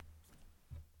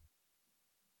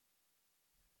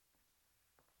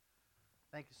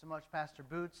Thank you so much, Pastor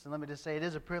Boots. And let me just say, it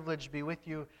is a privilege to be with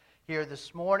you here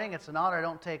this morning. It's an honor I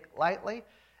don't take lightly.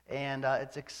 And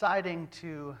it's exciting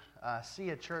to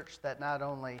see a church that not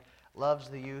only loves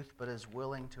the youth, but is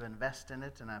willing to invest in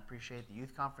it. And I appreciate the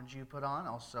youth conference you put on.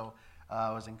 Also,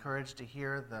 I was encouraged to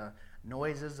hear the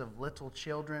noises of little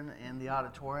children in the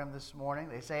auditorium this morning.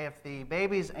 They say if the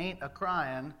babies ain't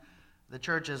a-crying, the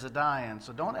church is a-dying.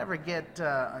 So don't ever get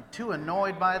too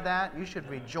annoyed by that. You should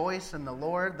rejoice in the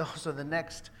Lord. Those are the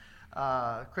next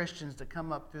Christians to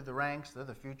come up through the ranks. They're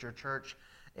the future church.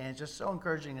 And it's just so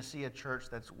encouraging to see a church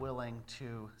that's willing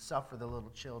to suffer the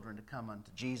little children to come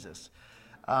unto Jesus.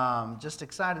 Just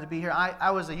excited to be here.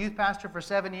 I was a youth pastor for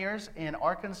 7 years in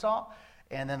Arkansas.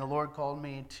 And then the Lord called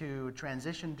me to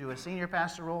transition to a senior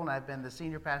pastor role, and I've been the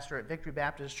senior pastor at Victory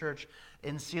Baptist Church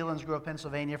in Selinsgrove,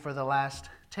 Pennsylvania for the last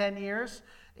 10 years.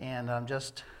 And I'm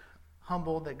just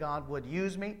humbled that God would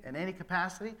use me in any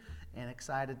capacity and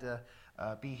excited to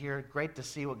be here. Great to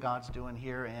see what God's doing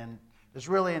here, and just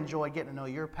really enjoy getting to know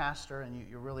your pastor, and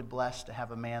you're really blessed to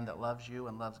have a man that loves you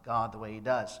and loves God the way he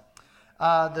does.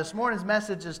 This morning's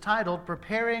message is titled,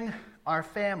 Preparing Our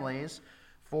Families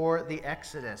for the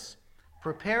Exodus.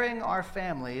 Preparing our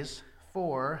families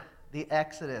for the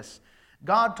Exodus.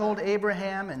 God told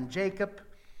Abraham and Jacob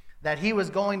that he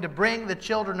was going to bring the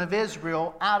children of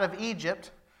Israel out of Egypt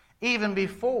even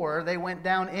before they went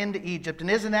down into Egypt.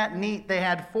 And isn't that neat? They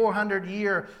had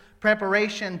 400-year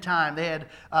preparation time.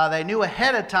 They knew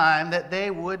ahead of time that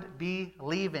they would be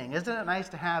leaving. Isn't it nice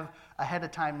to have ahead of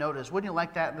time notice? Wouldn't you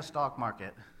like that in the stock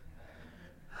market?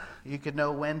 You could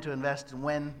know when to invest and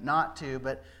when not to,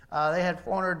 but they had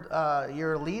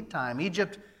 400-year lead time.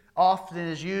 Egypt often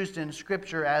is used in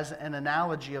Scripture as an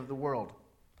analogy of the world.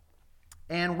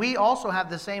 And we also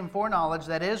have the same foreknowledge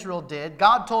that Israel did.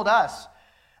 God told us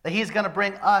that He's going to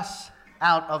bring us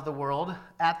out of the world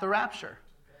at the rapture.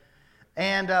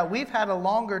 And we've had a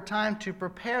longer time to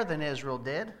prepare than Israel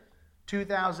did,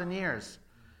 2,000 years.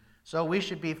 So we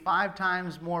should be 5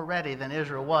 times more ready than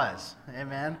Israel was.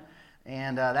 Amen.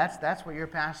 And that's what your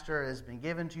pastor has been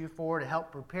given to you for, to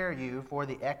help prepare you for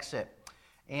the exit.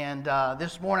 And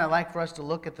this morning I'd like for us to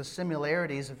look at the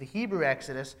similarities of the Hebrew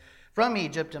Exodus from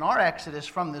Egypt and our Exodus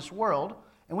from this world.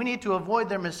 And we need to avoid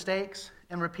their mistakes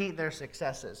and repeat their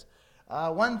successes.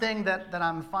 One thing that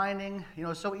I'm finding,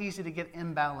 it's so easy to get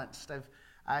imbalanced.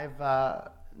 I've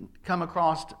come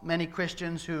across many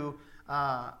Christians who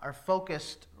are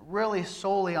focused really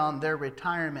solely on their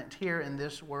retirement here in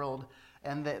this world.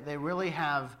 And they really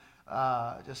have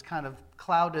just kind of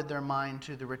clouded their mind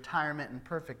to the retirement and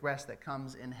perfect rest that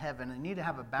comes in heaven. And you need to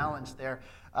have a balance there.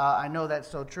 I know that's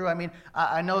so true. I mean,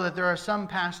 I know that there are some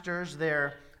pastors,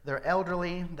 they're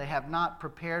elderly. They have not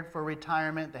prepared for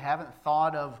retirement. They haven't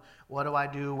thought of, what do I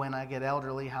do when I get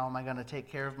elderly? How am I going to take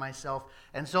care of myself?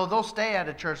 And so they'll stay at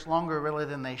a church longer really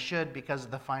than they should because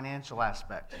of the financial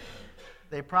aspect.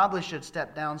 They probably should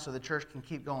step down so the church can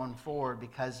keep going forward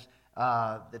because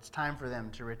it's time for them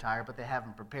to retire, but they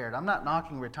haven't prepared. I'm not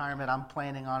knocking retirement. I'm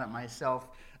planning on it myself.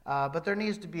 But there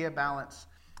needs to be a balance.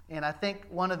 And I think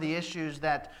one of the issues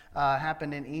that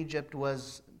happened in Egypt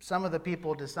was some of the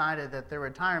people decided that their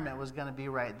retirement was going to be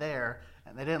right there,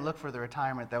 and they didn't look for the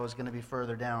retirement that was going to be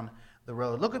further down the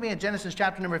road. Look with me in Genesis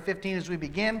chapter number 15 as we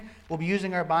begin. We'll be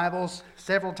using our Bibles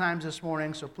several times this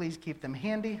morning, so please keep them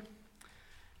handy.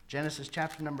 Genesis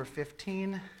chapter number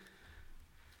 15.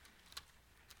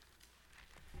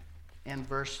 And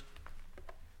verse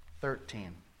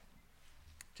 13.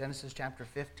 Genesis chapter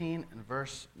 15 and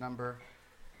verse number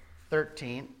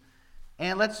 13.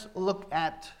 And let's look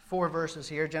at 4 verses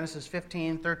here. Genesis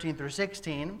 15, 13 through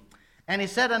 16. And he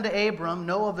said unto Abram,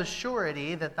 Know of a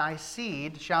surety that thy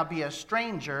seed shall be a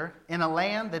stranger in a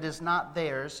land that is not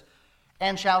theirs,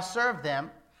 and shall serve them,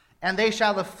 and they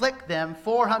shall afflict them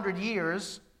 400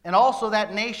 years, and also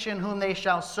that nation whom they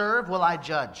shall serve will I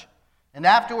judge. And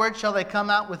afterward shall they come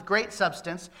out with great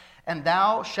substance, and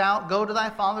thou shalt go to thy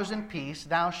fathers in peace,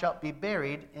 thou shalt be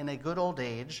buried in a good old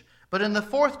age. But in the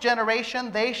 4th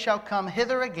generation they shall come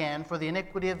hither again, for the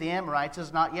iniquity of the Amorites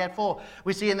is not yet full.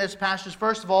 We see in this passage,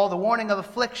 first of all, the warning of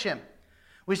affliction.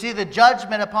 We see the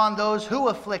judgment upon those who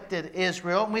afflicted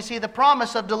Israel. And we see the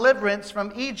promise of deliverance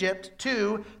from Egypt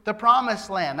to the promised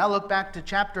land. Now look back to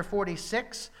chapter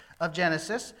 46 of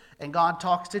Genesis, and God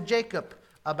talks to Jacob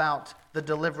about the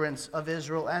deliverance of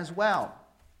Israel as well.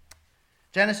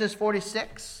 Genesis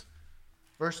 46,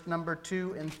 verse number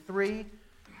 2 and 3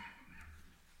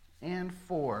 and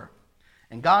 4.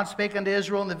 And God spake unto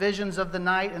Israel in the visions of the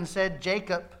night and said,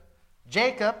 Jacob,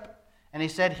 Jacob. And he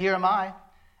said, Here am I.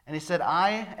 And he said,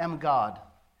 I am God,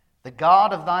 the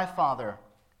God of thy father.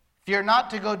 Fear not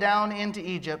to go down into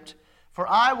Egypt, For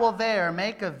I will there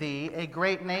make of thee a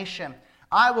great nation.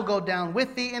 I will go down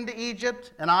with thee into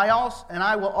Egypt, and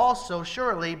I will also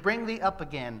surely bring thee up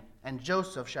again, and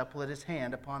Joseph shall put his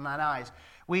hand upon thine eyes.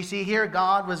 We see here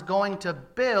God was going to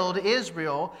build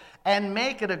Israel and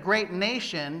make it a great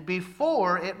nation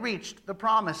before it reached the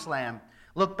promised land.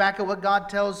 Look back at what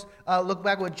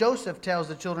what Joseph tells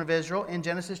the children of Israel in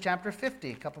Genesis chapter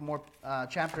 50. A couple more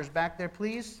chapters back there,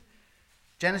 please.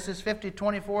 Genesis 50,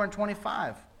 24 and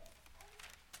 25.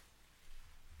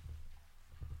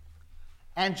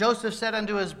 And Joseph said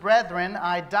unto his brethren,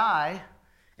 I die,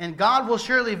 and God will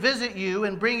surely visit you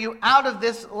and bring you out of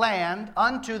this land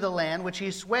unto the land which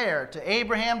he sware to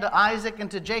Abraham, to Isaac,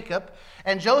 and to Jacob.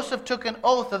 And Joseph took an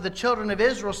oath of the children of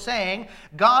Israel, saying,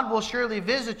 God will surely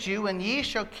visit you, and ye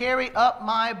shall carry up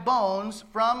my bones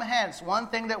from hence. One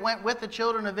thing that went with the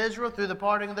children of Israel through the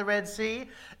parting of the Red Sea,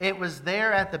 it was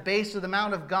there at the base of the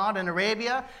Mount of God in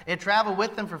Arabia. It traveled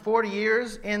with them for 40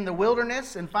 years in the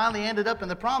wilderness, and finally ended up in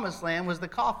the promised land, was the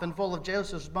coffin full of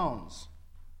Joseph's bones.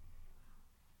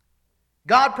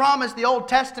 God promised the Old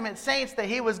Testament saints that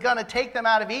he was going to take them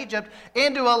out of Egypt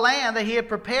into a land that he had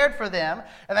prepared for them,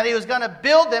 and that he was going to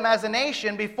build them as a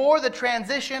nation before the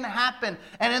transition happened.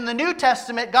 And in the New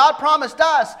Testament, God promised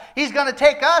us he's going to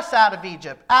take us out of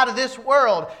Egypt, out of this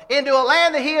world, into a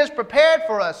land that he has prepared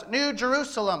for us, New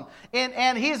Jerusalem.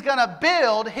 And he's going to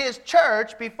build his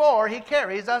church before he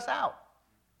carries us out.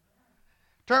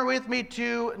 Turn with me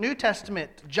to New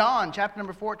Testament, John chapter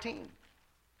number 14.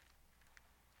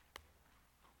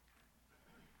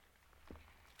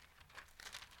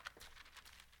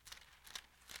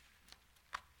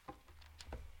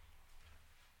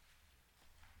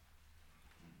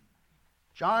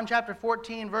 John chapter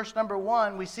 14, verse number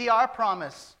 1, we see our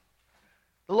promise.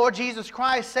 The Lord Jesus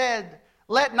Christ said,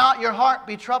 let not your heart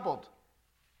be troubled.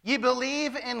 Ye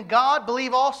believe in God,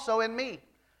 believe also in me.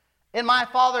 In my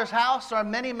Father's house are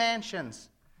many mansions.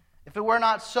 If it were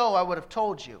not so, I would have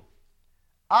told you.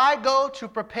 I go to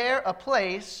prepare a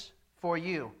place for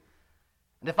you.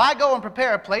 And if I go and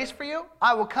prepare a place for you,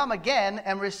 I will come again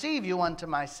and receive you unto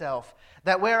myself,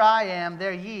 that where I am,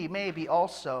 there ye may be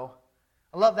also.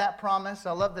 I love that promise.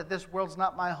 I love that this world's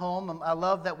not my home. I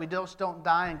love that we just don't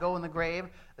die and go in the grave.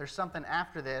 There's something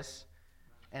after this,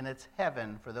 and it's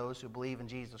heaven for those who believe in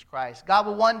Jesus Christ. God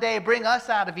will one day bring us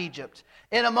out of Egypt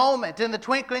in a moment, in the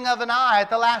twinkling of an eye, at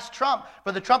the last trump.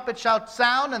 For the trumpet shall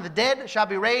sound, and the dead shall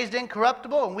be raised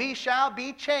incorruptible, and we shall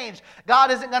be changed.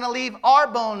 God isn't going to leave our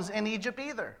bones in Egypt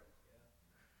either.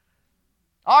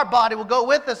 Our body will go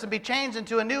with us and be changed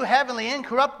into a new heavenly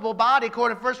incorruptible body,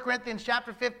 according to 1 Corinthians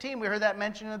chapter 15. We heard that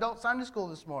mentioned in adult Sunday school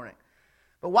this morning.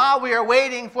 But while we are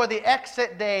waiting for the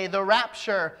exit day, the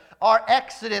rapture, our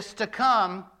exodus to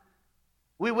come,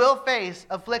 we will face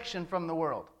affliction from the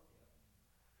world.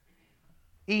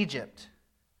 Egypt,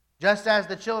 just as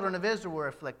the children of Israel were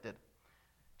afflicted.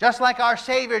 Just like our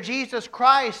Savior Jesus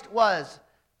Christ was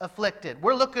afflicted.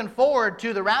 We're looking forward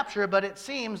to the rapture, but it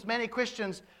seems many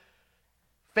Christians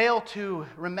fail to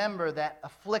remember that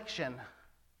affliction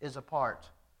is a part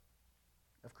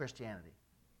of Christianity.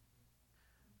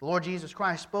 The Lord Jesus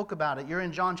Christ spoke about it. You're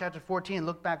in John chapter 14.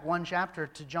 Look back one chapter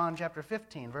to John chapter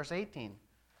 15, verse 18.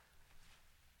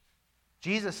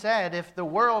 Jesus said, if the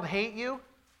world hate you,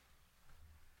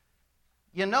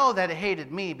 you know that it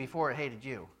hated me before it hated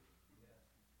you.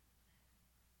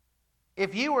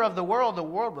 If you were of the world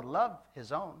would love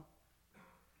his own.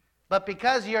 But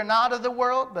because you're not of the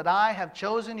world, but I have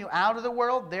chosen you out of the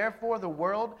world, therefore the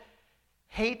world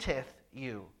hateth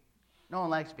you. No one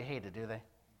likes to be hated, do they?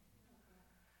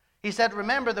 He said,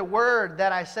 remember the word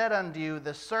that I said unto you,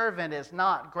 the servant is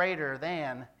not greater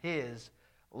than his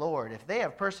Lord. If they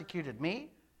have persecuted me,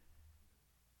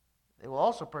 they will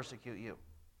also persecute you.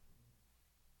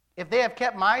 If they have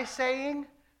kept my saying,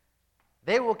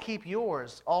 they will keep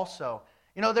yours also.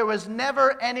 You know, there was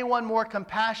never anyone more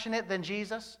compassionate than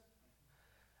Jesus.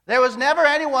 There was never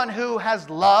anyone who has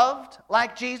loved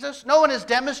like Jesus. No one has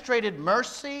demonstrated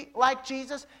mercy like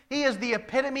Jesus. He is the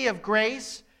epitome of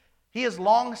grace. He is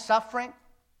long-suffering,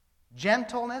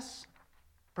 gentleness,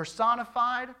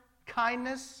 personified,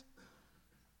 kindness.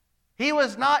 He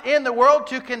was not in the world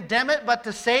to condemn it, but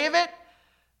to save it.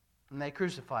 And they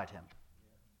crucified him.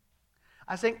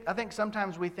 I think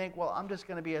sometimes we think, well, I'm just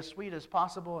going to be as sweet as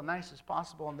possible and nice as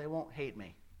possible, and they won't hate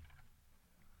me.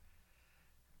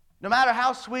 No matter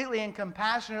how sweetly and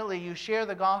compassionately you share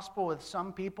the gospel with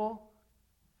some people,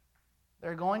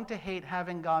 they're going to hate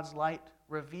having God's light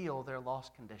reveal their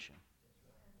lost condition.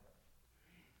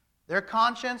 Their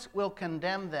conscience will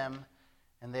condemn them,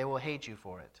 and they will hate you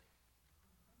for it,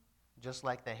 just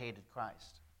like they hated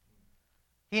Christ.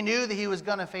 He knew that he was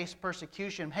going to face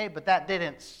persecution. Hey, but that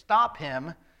didn't stop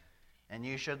him, and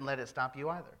you shouldn't let it stop you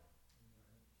either.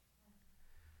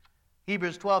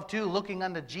 Hebrews 12:2, looking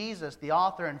unto Jesus, the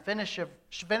author and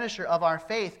finisher of our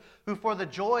faith, who for the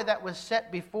joy that was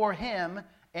set before him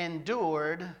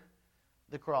endured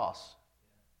the cross.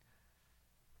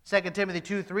 2 Timothy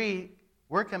 2:3,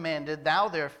 we're commanded, thou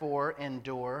therefore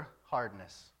endure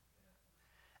hardness,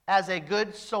 as a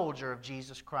good soldier of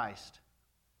Jesus Christ.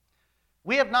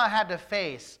 We have not had to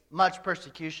face much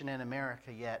persecution in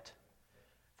America yet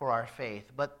for our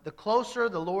faith, but the closer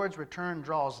the Lord's return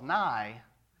draws nigh,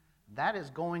 that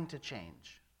is going to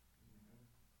change.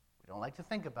 We don't like to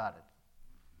think about it,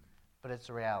 but it's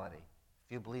a reality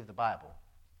if you believe the Bible.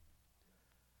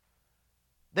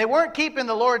 They weren't keeping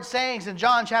the Lord's sayings in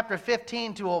John chapter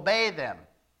 15 to obey them.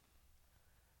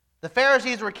 The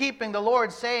Pharisees were keeping the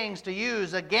Lord's sayings to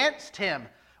use against him.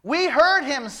 We heard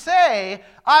him say,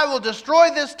 I will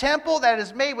destroy this temple that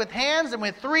is made with hands, and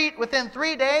within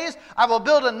 3 days I will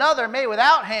build another made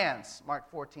without hands. Mark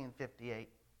 14:58.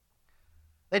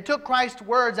 They took Christ's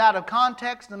words out of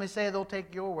context. Let me say they'll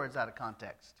take your words out of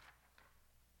context.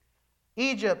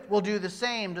 Egypt will do the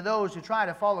same to those who try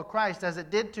to follow Christ as it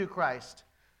did to Christ.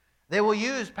 They will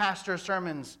use pastor's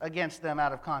sermons against them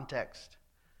out of context.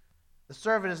 The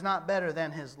servant is not better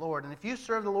than his Lord. And if you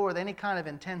serve the Lord with any kind of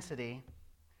intensity,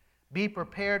 be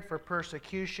prepared for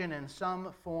persecution in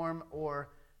some form or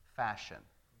fashion.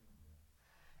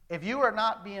 If you are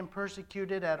not being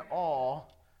persecuted at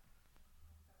all,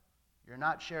 you're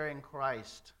not sharing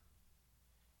Christ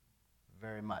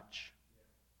very much.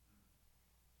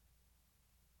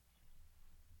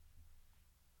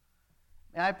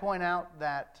 May I point out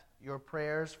that your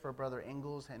prayers for Brother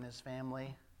Ingalls and his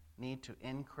family need to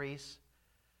increase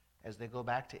as they go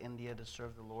back to India to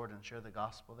serve the Lord and share the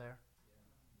gospel there?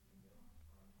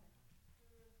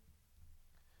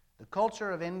 The culture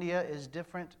of India is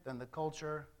different than the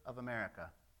culture of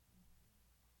America.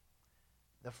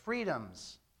 The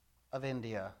freedoms of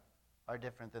India are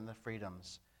different than the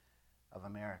freedoms of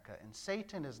America. And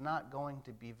Satan is not going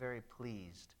to be very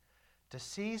pleased to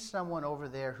see someone over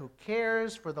there who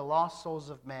cares for the lost souls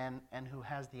of men and who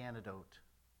has the antidote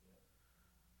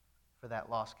for that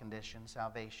lost condition,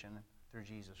 salvation through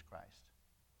Jesus Christ.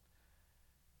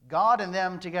 God and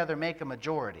them together make a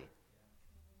majority.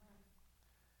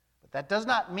 But that does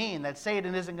not mean that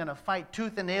Satan isn't going to fight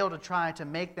tooth and nail to try to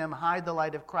make them hide the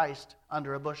light of Christ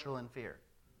under a bushel in fear.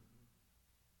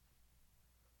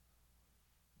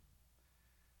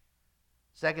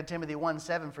 2 Timothy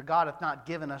 1:7, for God hath not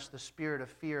given us the spirit of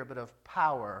fear, but of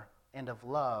power and of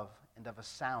love and of a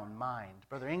sound mind.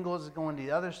 Brother Ingalls is going to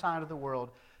the other side of the world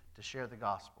to share the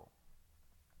gospel.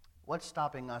 What's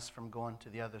stopping us from going to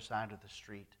the other side of the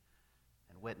street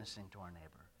and witnessing to our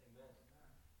neighbor?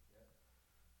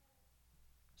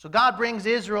 So God brings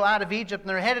Israel out of Egypt, and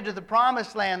they're headed to the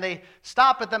promised land. They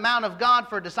stop at the Mount of God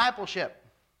for discipleship.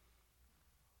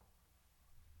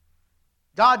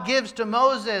 God gives to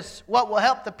Moses what will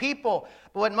help the people.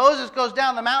 But when Moses goes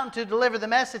down the mountain to deliver the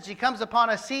message, he comes upon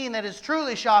a scene that is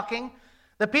truly shocking.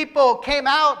 The people came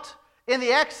out in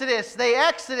the Exodus. They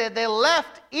exited. They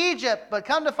left Egypt. But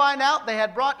come to find out, they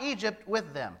had brought Egypt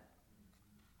with them.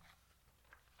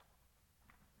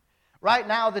 Right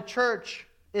now, the church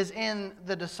is in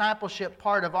the discipleship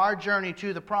part of our journey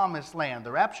to the promised land.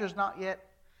 The rapture has not yet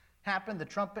happened. The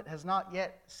trumpet has not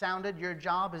yet sounded. Your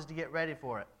job is to get ready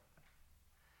for it.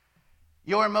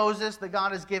 Your Moses that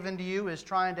God has given to you is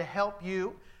trying to help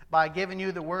you by giving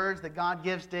you the words that God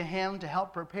gives to him to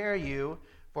help prepare you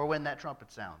for when that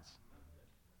trumpet sounds.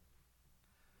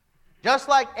 Just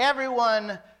like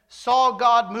everyone saw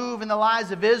God move in the lives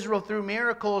of Israel through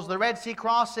miracles, the Red Sea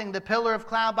crossing, the pillar of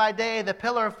cloud by day, the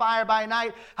pillar of fire by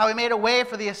night, how he made a way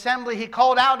for the assembly he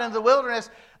called out into the wilderness,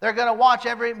 they're going to watch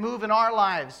every move in our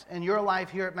lives and your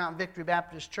life here at Mount Victory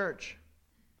Baptist Church.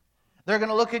 They're going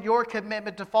to look at your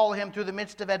commitment to follow him through the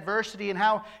midst of adversity and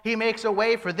how he makes a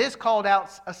way for this called out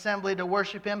assembly to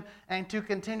worship him and to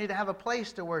continue to have a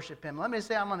place to worship him. Let me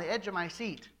say I'm on the edge of my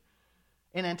seat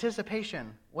in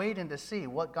anticipation, waiting to see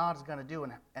what God's going to do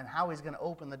and how he's going to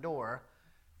open the door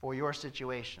for your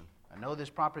situation. I know this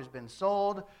property's been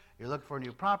sold. You're looking for a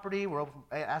new property. We're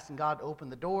asking God to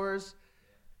open the doors.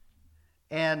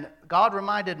 And God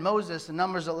reminded Moses in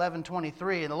Numbers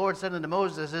 11:23, and the Lord said unto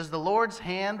Moses, is the Lord's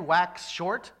hand waxed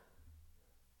short?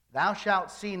 Thou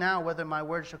shalt see now whether my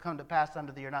word shall come to pass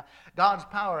unto thee or not. God's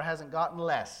power hasn't gotten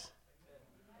less.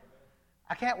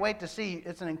 I can't wait to see,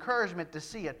 it's an encouragement to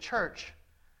see a church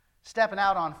stepping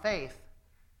out on faith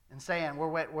and saying,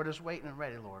 we're just waiting and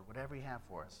ready, Lord, whatever you have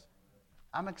for us.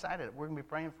 I'm excited. We're going to be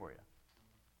praying for you.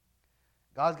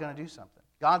 God's going to do something.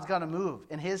 God's going to move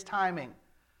in His timing.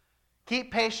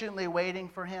 Keep patiently waiting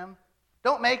for Him.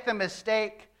 Don't make the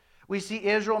mistake we see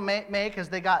Israel make as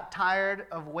they got tired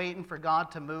of waiting for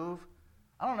God to move.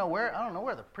 I don't know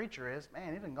where the preacher is.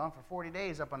 Man, he's been gone for 40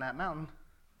 days up on that mountain.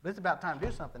 But it's about time to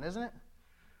do something, isn't it?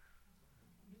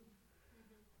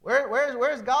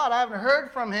 Where's God? I haven't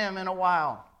heard from Him in a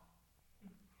while.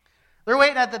 They're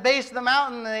waiting at the base of the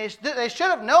mountain. They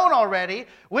should have known already,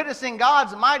 witnessing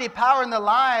God's mighty power in their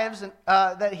lives, and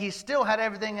that He still had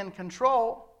everything in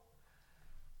control.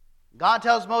 God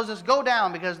tells Moses, go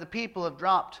down because the people have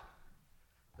dropped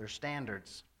their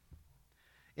standards.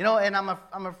 You know, and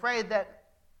I'm afraid that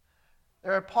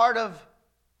they're a part of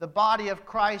the body of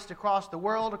Christ across the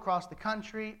world, across the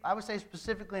country. I would say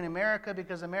specifically in America,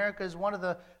 because America is one of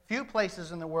the few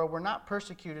places in the world we're not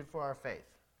persecuted for our faith.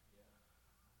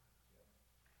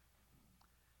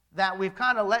 That we've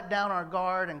kind of let down our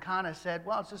guard and kind of said,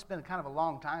 well, it's just been kind of a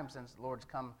long time since the Lord's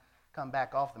come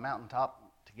back off the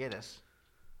mountaintop to get us.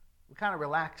 We kind of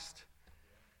relaxed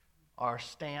our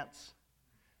stance.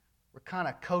 We're kind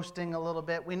of coasting a little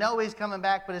bit. We know He's coming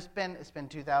back, but it's been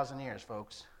 2,000 years,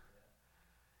 folks.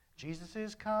 Jesus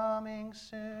is coming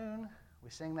soon. We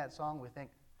sing that song, we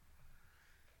think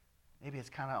maybe it's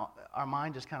kind of, our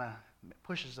mind just kind of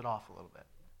pushes it off a little bit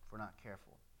if we're not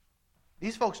careful.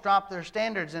 These folks dropped their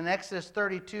standards. In Exodus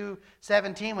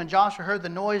 32:17, when Joshua heard the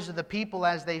noise of the people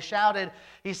as they shouted,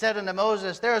 he said unto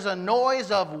Moses, there is a noise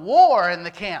of war in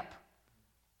the camp.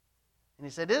 And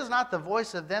he said, it is not the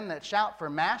voice of them that shout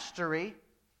for mastery,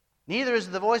 neither is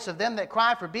it the voice of them that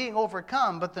cry for being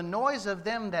overcome, but the noise of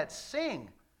them that sing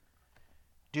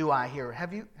do I hear.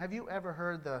 Have you ever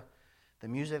heard the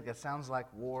music that sounds like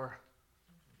war?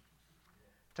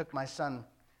 Took my son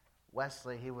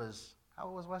Wesley, how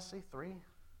old was Wesley? 3?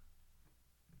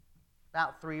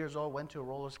 About 3 years old, went to a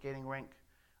roller skating rink.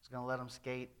 I was going to let him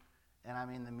skate. And I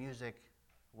mean, the music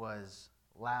was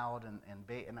loud and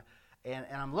big. And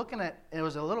I'm looking at, it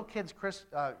was a little kid's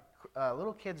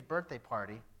birthday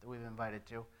party that we've invited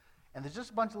to. And there's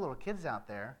just a bunch of little kids out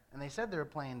there. And they said they were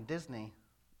playing Disney,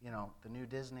 you know, the new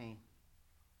Disney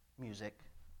music,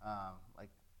 like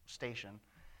station.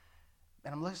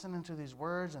 And I'm listening to these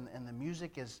words, and the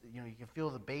music is, you know, you can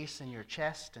feel the bass in your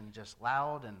chest and just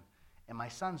loud. And my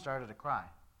son started to cry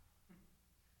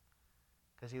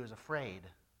because he was afraid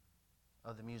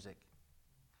of the music.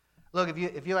 Look,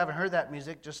 if you haven't heard that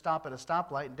music, just stop at a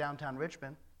stoplight in downtown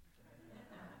Richmond.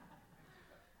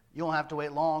 You won't have to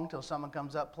wait long till someone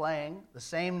comes up playing the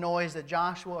same noise that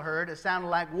Joshua heard. It sounded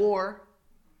like war.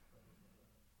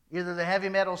 Either the heavy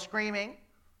metal screaming,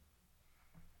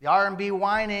 the R&B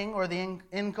whining, or the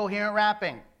incoherent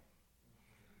rapping.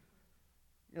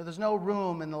 You know, there's no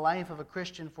room in the life of a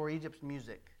Christian for Egypt's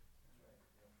music.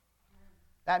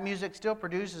 That music still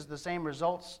produces the same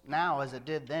results now as it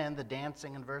did then, the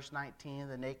dancing in verse 19,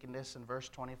 the nakedness in verse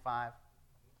 25.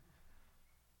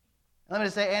 And let me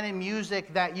say, any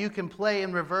music that you can play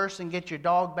in reverse and get your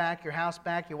dog back, your house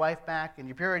back, your wife back, and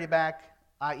your purity back,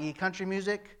 i.e. country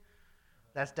music,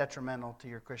 that's detrimental to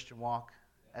your Christian walk,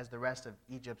 as the rest of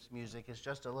Egypt's music is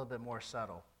just a little bit more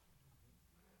subtle.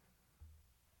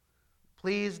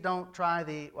 Please don't try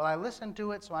I listen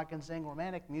to it so I can sing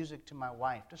romantic music to my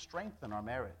wife to strengthen our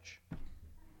marriage.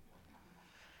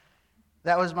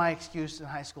 That was my excuse in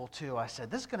high school too. I said,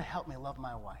 this is going to help me love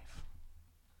my wife.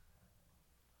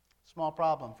 Small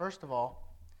problem. First of all,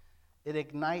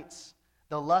 the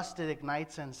lust it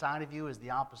ignites inside of you is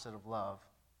the opposite of love.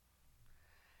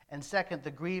 And second,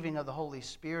 the grieving of the Holy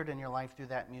Spirit in your life through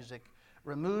that music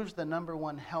removes the number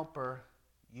one helper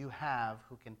you have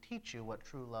who can teach you what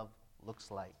true love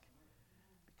looks like.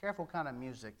 Be careful what kind of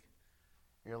music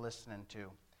you're listening to.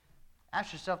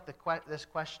 Ask yourself this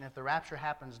question: if the rapture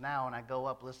happens now and I go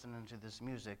up listening to this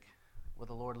music, will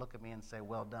the Lord look at me and say,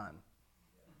 well done?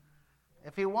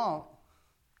 If He won't,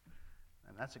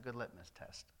 then that's a good litmus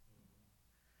test.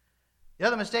 The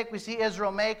other mistake we see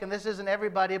Israel make, and this isn't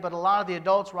everybody, but a lot of the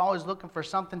adults were always looking for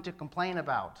something to complain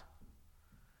about.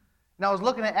 Now, I was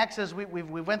looking at Exodus. We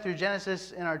went through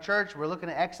Genesis in our church. We're looking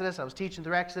at Exodus. I was teaching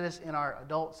through Exodus in our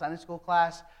adult Sunday school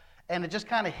class. And it just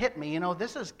kind of hit me. You know,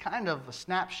 this is kind of a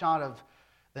snapshot of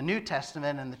the New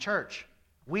Testament and the church.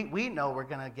 We know we're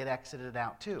going to get exited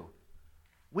out too.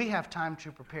 We have time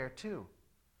to prepare too.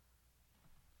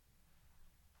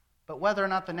 But whether or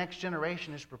not the next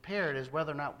generation is prepared is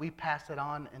whether or not we pass it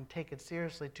on and take it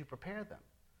seriously to prepare them.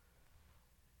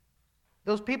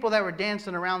 Those people that were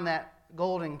dancing around that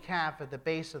golden calf at the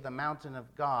base of the mountain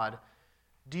of God,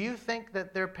 do you think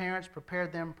that their parents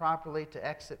prepared them properly to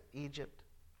exit Egypt?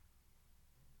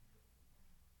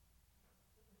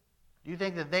 Do you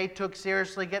think that they took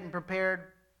seriously getting prepared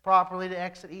properly to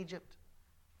exit Egypt?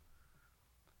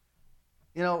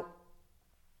 You know,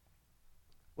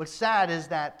 what's sad is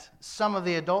that some of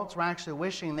the adults were actually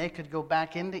wishing they could go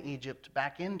back into Egypt,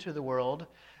 back into the world,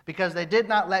 because they did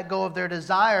not let go of their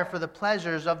desire for the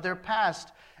pleasures of their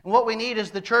past. And what we need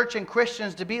is the church and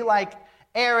Christians to be like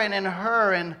Aaron and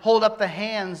Hur and hold up the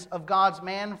hands of God's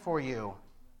man for you.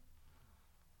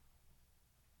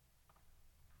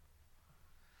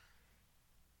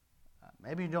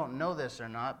 Maybe you don't know this or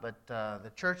not, but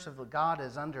the church of God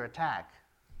is under attack.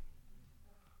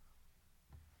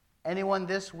 Anyone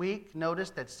this week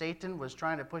noticed that Satan was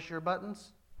trying to push your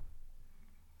buttons?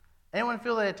 Anyone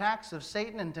feel the attacks of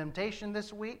Satan and temptation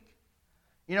this week?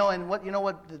 And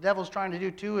what the devil's trying to do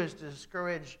too is to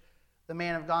discourage the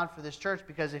man of God for this church,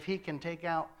 because if he can take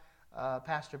out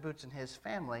Pastor Boots and his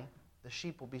family, the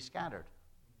sheep will be scattered.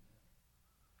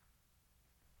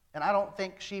 And I don't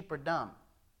think sheep are dumb.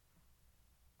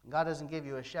 God doesn't give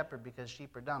you a shepherd because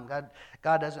sheep are dumb.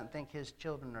 God doesn't think his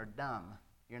children are dumb.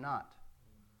 You're not.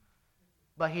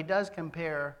 But he does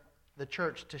compare the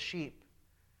church to sheep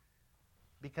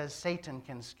because Satan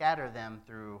can scatter them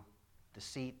through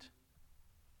deceit,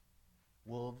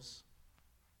 wolves.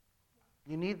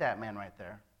 You need that man right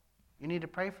there. You need to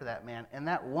pray for that man. And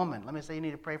that woman, let me say, you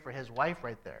need to pray for his wife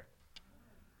right there.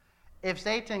 If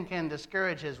Satan can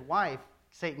discourage his wife,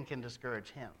 Satan can discourage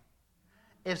him.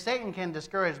 If Satan can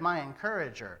discourage my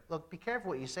encourager, look, be careful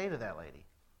what you say to that lady.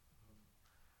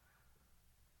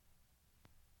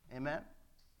 Amen?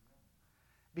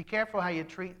 Be careful how you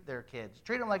treat their kids.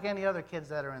 Treat them like any other kids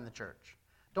that are in the church.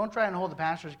 Don't try and hold the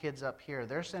pastor's kids up here.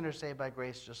 They're sinners saved by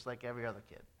grace just like every other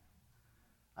kid.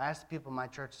 I asked the people in my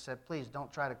church, I said, please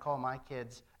don't try to call my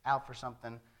kids out for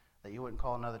something that you wouldn't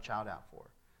call another child out for.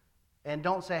 And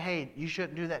don't say, hey, you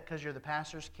shouldn't do that because you're the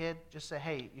pastor's kid. Just say,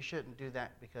 hey, you shouldn't do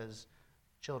that because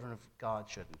children of God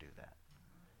shouldn't do that.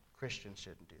 Christians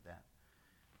shouldn't do that.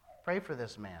 Pray for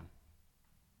this man.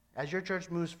 As your church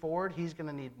moves forward, he's going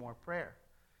to need more prayer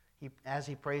as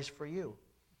he prays for you.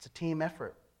 It's a team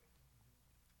effort.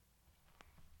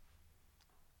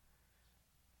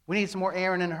 We need some more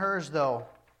Aaron and Hurs, though,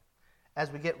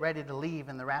 as we get ready to leave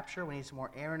in the rapture. We need some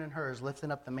more Aaron and Hurs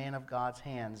lifting up the man of God's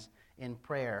hands in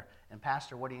prayer. And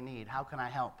Pastor, what do you need? How can I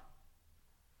help?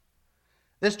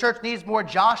 This church needs more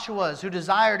Joshuas who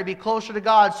desire to be closer to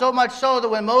God, so much so that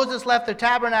when Moses left the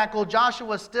tabernacle,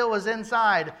 Joshua still was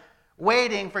inside,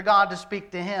 waiting for God to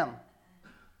speak to him.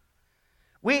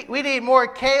 We need more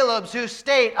Calebs who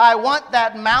state, I want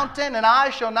that mountain and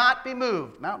I shall not be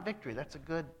moved. Mount Victory, that's a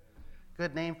good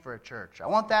name for a church. I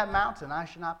want that mountain, I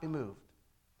shall not be moved.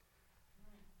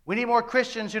 We need more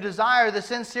Christians who desire the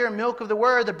sincere milk of the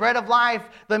Word, the bread of life,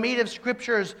 the meat of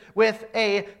Scriptures with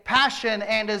a passion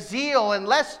and a zeal, and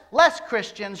less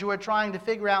Christians who are trying to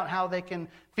figure out how they can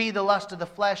feed the lust of the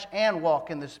flesh and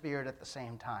walk in the Spirit at the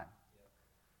same time.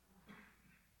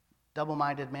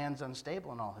 Double-minded man's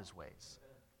unstable in all his ways.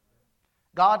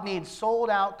 God needs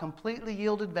sold-out, completely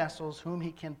yielded vessels whom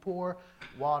he can pour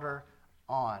water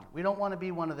on. We don't want to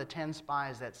be one of the 10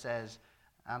 spies that says,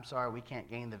 I'm sorry, we can't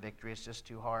gain the victory. It's just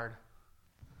too hard.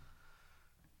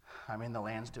 The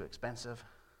land's too expensive.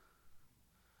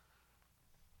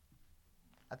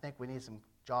 I think we need some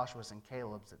Joshuas and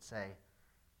Calebs that say,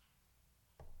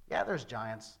 yeah, there's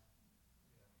giants.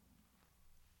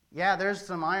 Yeah, there's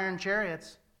some iron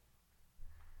chariots.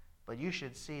 But you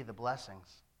should see the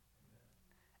blessings.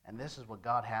 And this is what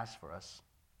God has for us.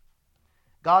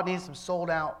 God needs some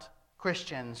sold-out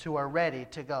Christians who are ready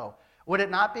to go. Would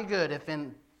it not be good if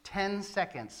in 10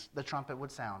 seconds the trumpet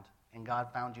would sound and God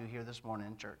found you here this morning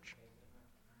in church?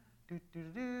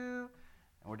 And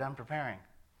we're done preparing.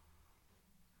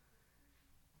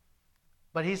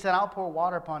 But he said, I'll pour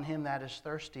water upon him that is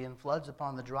thirsty and floods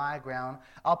upon the dry ground.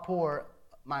 I'll pour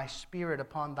my spirit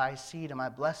upon thy seed and my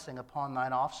blessing upon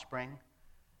thine offspring.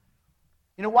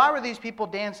 Why were these people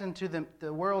dancing to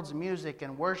the world's music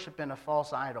and worshiping a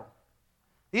false idol?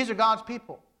 These are God's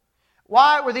people.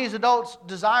 Why were these adults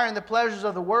desiring the pleasures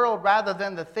of the world rather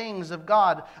than the things of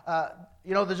God?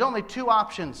 There's only two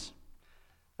options.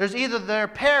 There's either their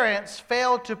parents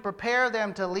failed to prepare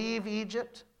them to leave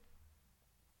Egypt,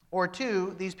 or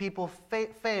two, these people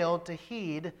failed to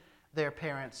heed their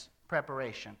parents'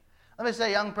 preparation. Let me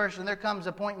say, young person, there comes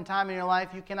a point in time in your life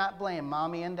you cannot blame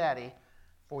mommy and daddy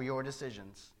for your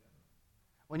decisions.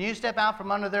 When you step out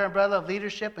from under their umbrella of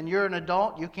leadership and you're an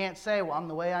adult, you can't say, well, I'm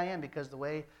the way I am because the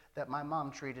way that my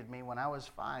mom treated me when I was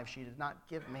 5, she did not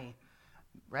give me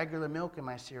regular milk in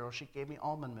my cereal. She gave me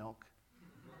almond milk.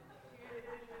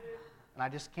 And I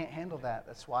just can't handle that.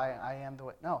 That's why I am the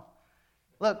way. No.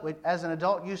 Look, as an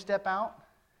adult, you step out.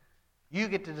 You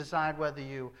get to decide whether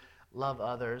you love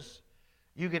others.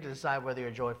 You get to decide whether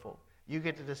you're joyful. You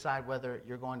get to decide whether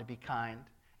you're going to be kind.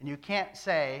 And you can't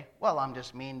say, well, I'm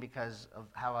just mean because of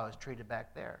how I was treated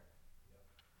back there.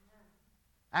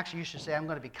 Actually, you should say, I'm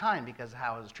going to be kind because of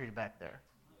how I was treated back there.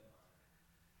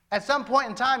 At some point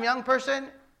in time, young person,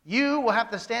 you will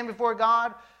have to stand before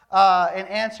God and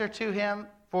answer to Him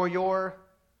for your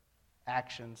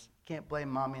actions. You can't blame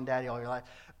mommy and daddy all your life.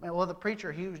 Man, well, the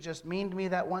preacher, he was just mean to me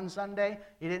that one Sunday.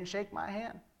 He didn't shake my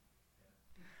hand.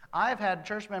 I've had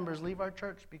church members leave our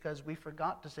church because we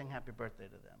forgot to sing happy birthday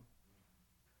to them.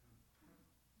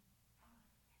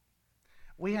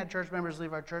 We had church members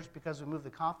leave our church because we moved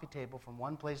the coffee table from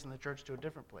one place in the church to a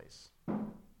different place.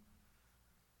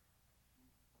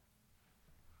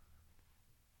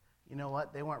 You know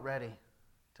what? They weren't ready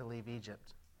to leave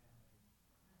Egypt.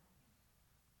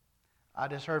 I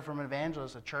just heard from an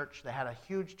evangelist, a church that had a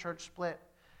huge church split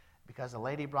because a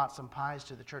lady brought some pies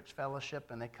to the church fellowship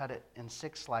and they cut it in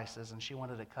 6 slices and she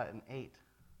wanted it cut in 8.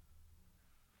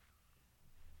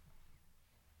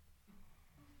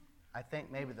 I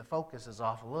think maybe the focus is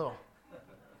off a little.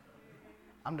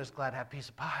 I'm just glad to have a piece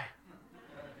of pie.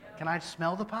 Can I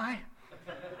smell the pie?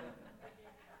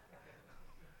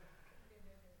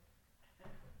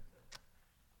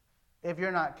 If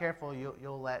you're not careful,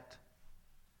 you'll let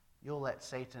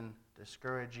Satan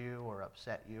discourage you or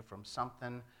upset you from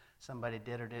something somebody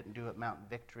did or didn't do at Mountain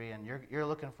Victory, and you're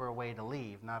looking for a way to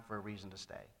leave, not for a reason to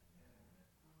stay.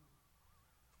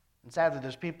 And sadly,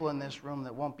 there's people in this room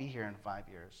that won't be here in 5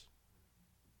 years.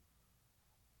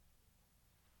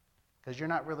 Because you're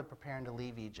not really preparing to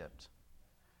leave Egypt.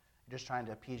 You're just trying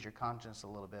to appease your conscience a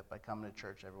little bit by coming to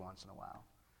church every once in a while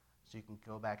so you can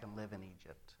go back and live in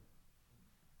Egypt.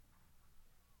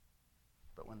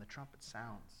 But when the trumpet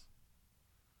sounds,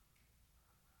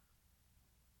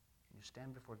 you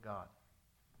stand before God.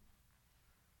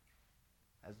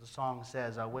 As the song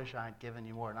says, I wish I had given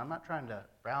you more. And I'm not trying to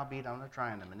browbeat, I'm not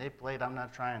trying to manipulate,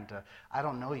 I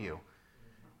don't know you.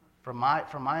 From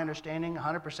my understanding,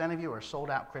 100% of you are sold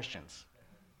out Christians.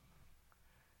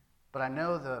 But I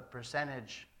know the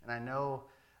percentage, and I know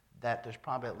that there's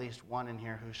probably at least one in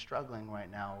here who's struggling right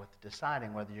now with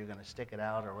deciding whether you're going to stick it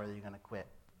out or whether you're going to quit.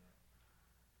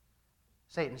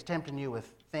 Satan's tempting you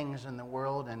with things in the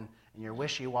world, and you're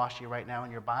wishy-washy right now,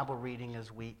 and your Bible reading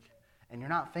is weak, and you're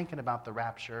not thinking about the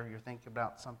rapture, you're thinking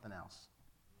about something else.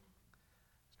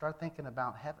 Start thinking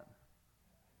about heaven.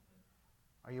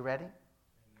 Are you ready?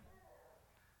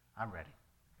 I'm ready.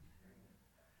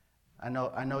 I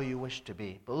know you wish to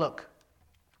be. But look,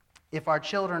 if our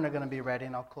children are going to be ready,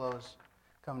 and I'll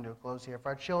come to a close here. If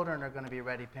our children are going to be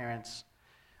ready, parents,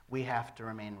 we have to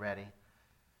remain ready.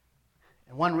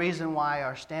 And one reason why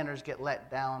our standards get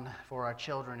let down for our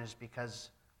children is because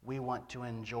we want to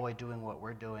enjoy doing what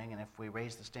we're doing. And if we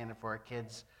raise the standard for our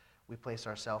kids, we place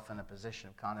ourselves in a position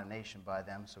of condemnation by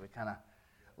them. So we kind of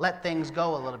let things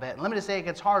go a little bit. And let me just say it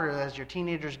gets harder as your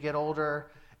teenagers get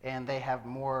older and they have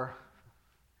more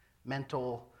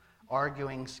mental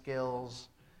arguing skills.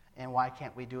 And why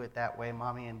can't we do it that way,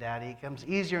 mommy and daddy? It becomes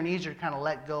easier and easier to kind of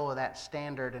let go of that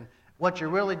standard. And what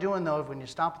you're really doing, though, when you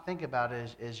stop and think about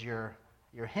it, is you're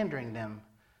hindering them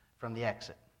from the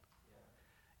exit.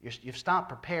 You've stopped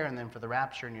preparing them for the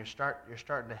rapture, and you're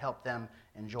starting to help them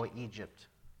enjoy Egypt.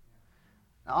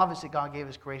 Now, obviously, God gave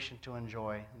us creation to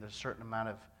enjoy. And there's a certain amount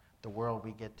of the world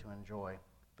we get to enjoy.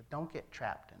 But don't get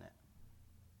trapped in it.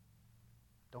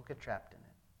 Don't get trapped in it.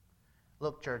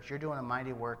 Look, church, you're doing a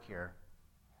mighty work here.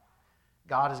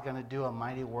 God is going to do a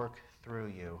mighty work through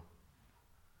you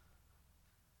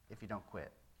if you don't quit.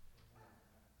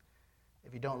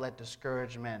 If you don't let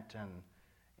discouragement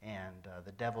and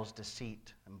the devil's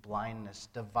deceit and blindness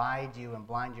divide you and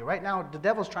blind you. Right now, the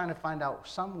devil's trying to find out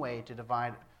some way to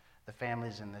divide the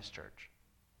families in this church.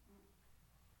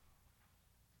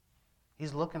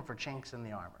 He's looking for chinks in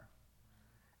the armor.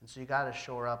 And so you got to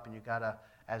shore up, and you got to,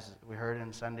 as we heard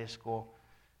in Sunday school,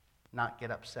 not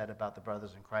get upset about the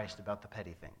brothers in Christ, about the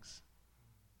petty things.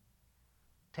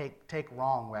 Take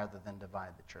wrong rather than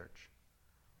divide the church.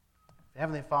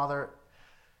 Heavenly Father,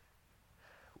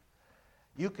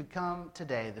 you could come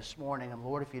today, this morning, and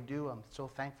Lord, if you do, I'm so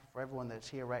thankful for everyone that's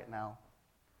here right now.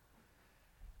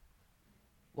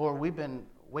 Lord, we've been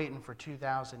waiting for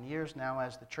 2,000 years now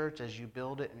as the church, as you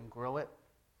build it and grow it.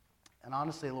 And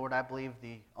honestly, Lord, I believe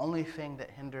the only thing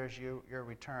that hinders your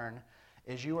return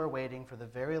is you are waiting for the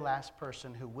very last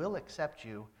person who will accept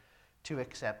you to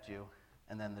accept you,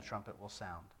 and then the trumpet will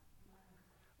sound.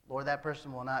 Lord, that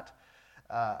person will not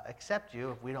accept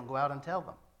you if we don't go out and tell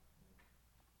them.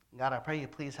 God, I pray you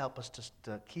please help us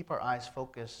to keep our eyes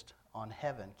focused on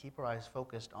heaven, keep our eyes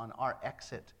focused on our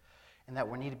exit, and that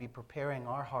we need to be preparing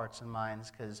our hearts and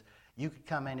minds because you could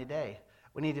come any day.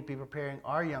 We need to be preparing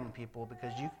our young people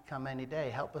because you could come any day.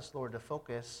 Help us, Lord, to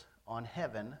focus on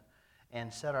heaven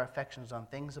and set our affections on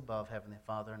things above, Heavenly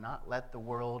Father, not let the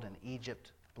world and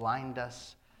Egypt blind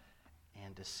us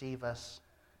and deceive us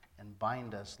and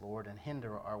bind us, Lord, and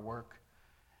hinder our work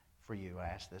for you. I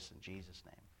ask this in Jesus'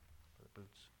 name. For the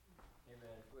Boots. Amen.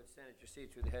 If you would stand at your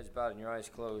seats with your heads bowed and your eyes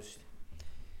closed.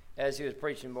 As he was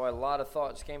preaching, boy, a lot of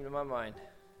thoughts came to my mind.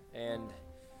 And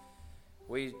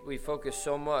we focus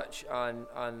so much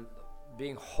on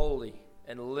being holy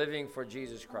and living for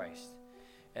Jesus Christ.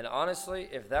 And honestly,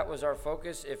 if that was our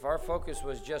focus, if our focus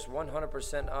was just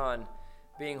 100% on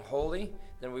being holy,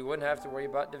 then we wouldn't have to worry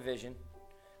about division.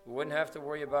 We wouldn't have to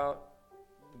worry about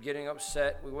getting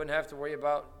upset. We wouldn't have to worry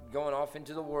about going off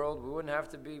into the world. We wouldn't have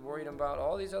to be worried about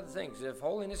all these other things. If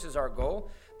holiness is our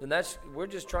goal, then we're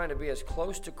just trying to be as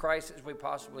close to Christ as we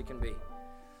possibly can be.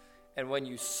 And when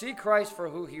you see Christ for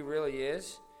who he really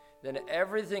is, then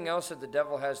everything else that the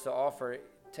devil has to offer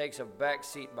takes a back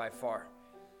seat by far.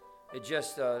 It's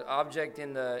just an object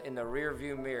in the rear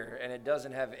view mirror, and it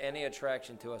doesn't have any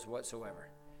attraction to us whatsoever.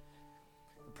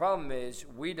 The problem is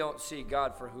we don't see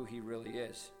God for who he really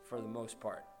is for the most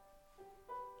part.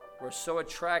 We're so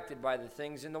attracted by the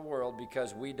things in the world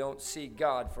because we don't see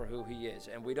God for who he is,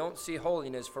 and we don't see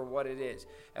holiness for what it is,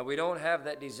 and we don't have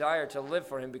that desire to live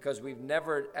for him because we've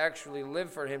never actually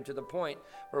lived for him to the point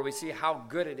where we see how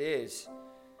good it is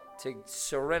to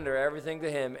surrender everything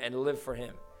to him and live for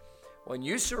him. When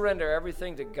you surrender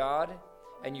everything to God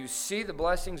and you see the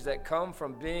blessings that come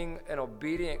from being an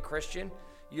obedient Christian,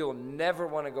 you'll never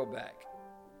want to go back.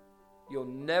 You'll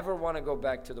never want to go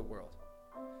back to the world.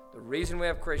 The reason we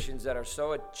have Christians that are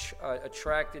so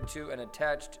attracted to and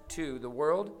attached to the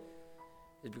world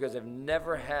is because they've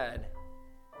never had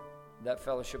that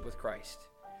fellowship with Christ.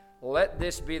 Let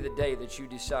this be the day that you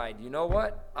decide, you know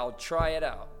what? I'll try it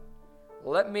out.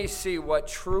 Let me see what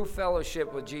true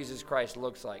fellowship with Jesus Christ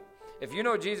looks like. If you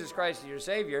know Jesus Christ is your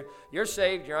Savior, you're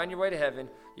saved, you're on your way to heaven,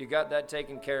 you got that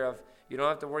taken care of. You don't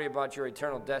have to worry about your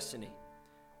eternal destiny.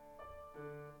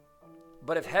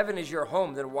 But if heaven is your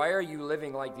home, then why are you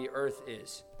living like the earth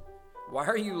is? Why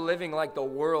are you living like the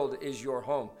world is your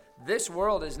home? This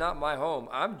world is not my home.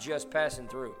 I'm just passing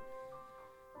through.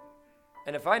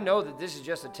 And if I know that this is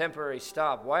just a temporary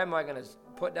stop, why am I going to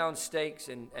put down stakes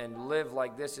and live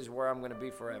like this is where I'm going to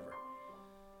be forever?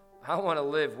 I want to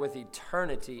live with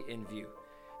eternity in view.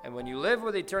 And when you live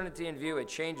with eternity in view, it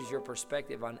changes your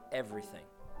perspective on everything.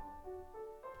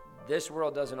 This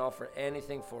world doesn't offer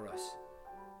anything for us.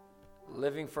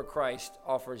 Living for Christ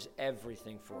offers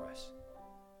everything for us.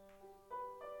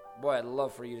 Boy, I'd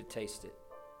love for you to taste it.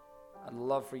 I'd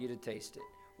love for you to taste it.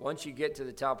 Once you get to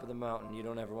the top of the mountain, you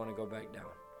don't ever want to go back down.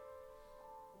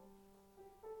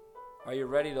 Are you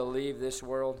ready to leave this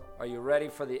world? Are you ready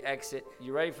for the exit?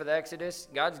 You ready for the Exodus?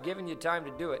 God's given you time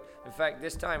to do it. In fact,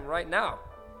 this time right now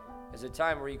is a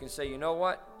time where you can say, you know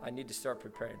what? I need to start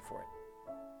preparing for it.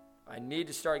 I need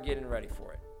to start getting ready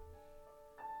for it.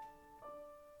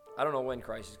 I don't know when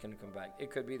Christ is going to come back. It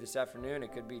could be this afternoon.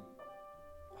 It could be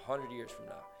 100 years from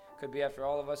now. It could be after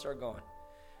all of us are gone.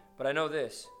 But I know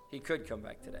this. He could come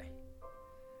back today.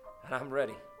 And I'm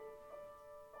ready.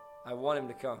 I want him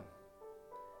to come.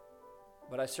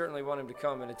 But I certainly want him to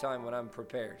come in a time when I'm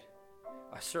prepared.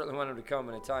 I certainly want him to come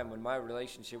in a time when my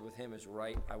relationship with him is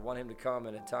right. I want him to come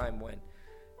in a time when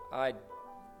I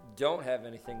don't have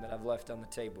anything that I've left on the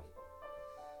table.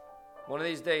 One of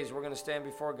these days, we're going to stand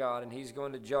before God, and he's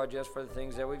going to judge us for the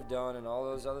things that we've done and all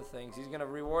those other things. He's going to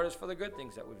reward us for the good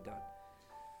things that we've done.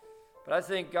 But I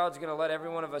think God's going to let every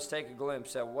one of us take a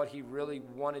glimpse at what he really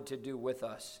wanted to do with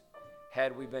us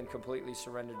had we been completely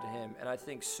surrendered to him. And I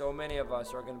think so many of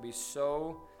us are going to be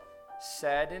so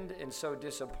saddened and so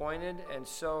disappointed and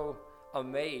so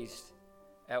amazed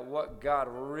at what God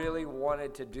really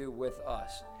wanted to do with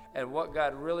us and what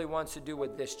God really wants to do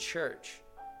with this church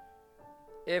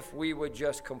if we would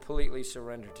just completely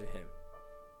surrender to him.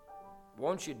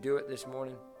 Won't you do it this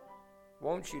morning?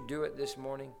 Won't you do it this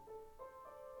morning?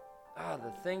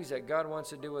 The things that God wants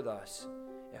to do with us,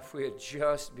 if we would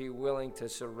just be willing to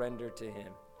surrender to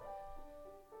him.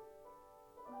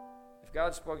 If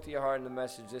God spoke to your heart in the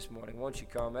message this morning, won't you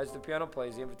come? As the piano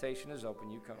plays, the invitation is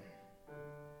open. You come.